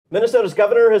Minnesota's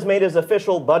governor has made his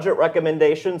official budget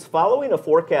recommendations following a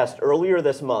forecast earlier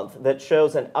this month that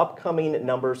shows an upcoming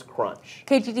numbers crunch.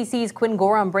 KGTC's Quinn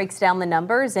Gorham breaks down the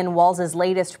numbers in Walz's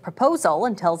latest proposal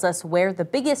and tells us where the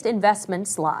biggest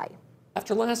investments lie.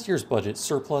 After last year's budget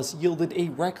surplus yielded a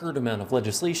record amount of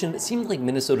legislation, it seemed like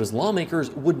Minnesota's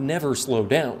lawmakers would never slow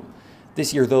down.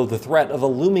 This year, though, the threat of a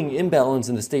looming imbalance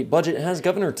in the state budget has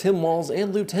Governor Tim Walz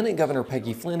and Lieutenant Governor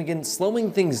Peggy Flanagan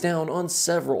slowing things down on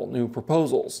several new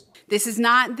proposals. This is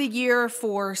not the year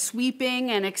for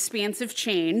sweeping and expansive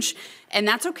change, and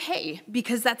that's okay,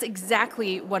 because that's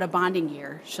exactly what a bonding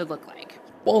year should look like.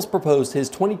 Walz proposed his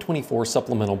 2024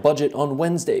 supplemental budget on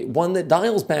Wednesday, one that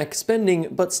dials back spending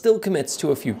but still commits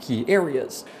to a few key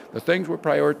areas. The things we're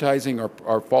prioritizing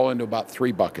are fall into about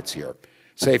three buckets here: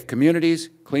 safe communities,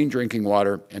 clean drinking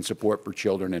water, and support for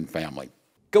children and family.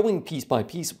 Going piece by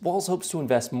piece, Walz hopes to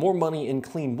invest more money in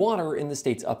clean water in the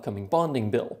state's upcoming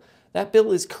bonding bill. That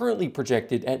bill is currently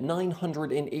projected at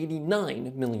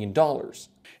 $989 million.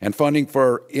 And funding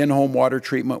for in-home water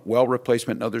treatment, well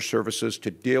replacement, and other services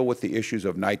to deal with the issues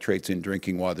of nitrates in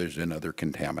drinking waters and other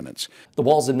contaminants. The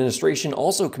Walz administration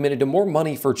also committed to more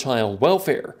money for child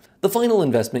welfare. The final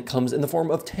investment comes in the form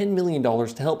of $10 million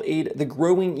to help aid the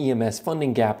growing EMS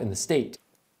funding gap in the state.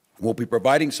 We'll be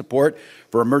providing support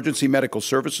for emergency medical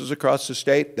services across the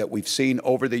state that we've seen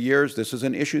over the years. This is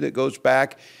an issue that goes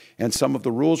back, and some of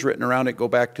the rules written around it go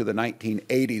back to the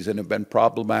 1980s and have been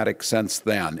problematic since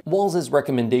then. Walz's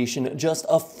recommendation, just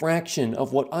a fraction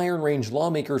of what Iron Range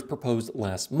lawmakers proposed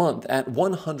last month at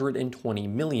 $120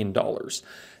 million.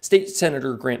 State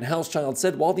Senator Grant Housechild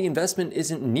said while the investment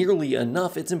isn't nearly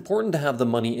enough, it's important to have the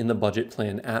money in the budget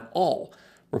plan at all.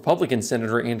 Republican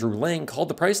Senator Andrew Lang called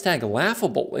the price tag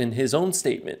laughable in his own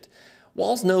statement.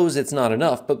 Walz knows it's not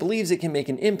enough, but believes it can make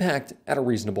an impact at a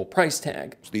reasonable price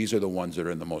tag. These are the ones that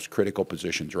are in the most critical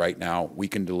positions right now. We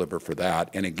can deliver for that.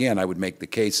 And again, I would make the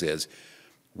case is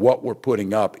what we're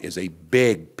putting up is a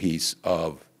big piece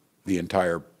of the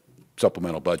entire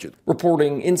supplemental budget.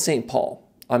 Reporting in St. Paul,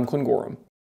 I'm Quinn Gorham.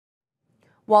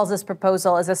 Walz's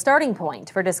proposal is a starting point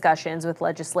for discussions with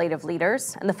legislative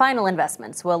leaders, and the final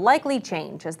investments will likely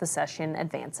change as the session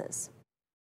advances.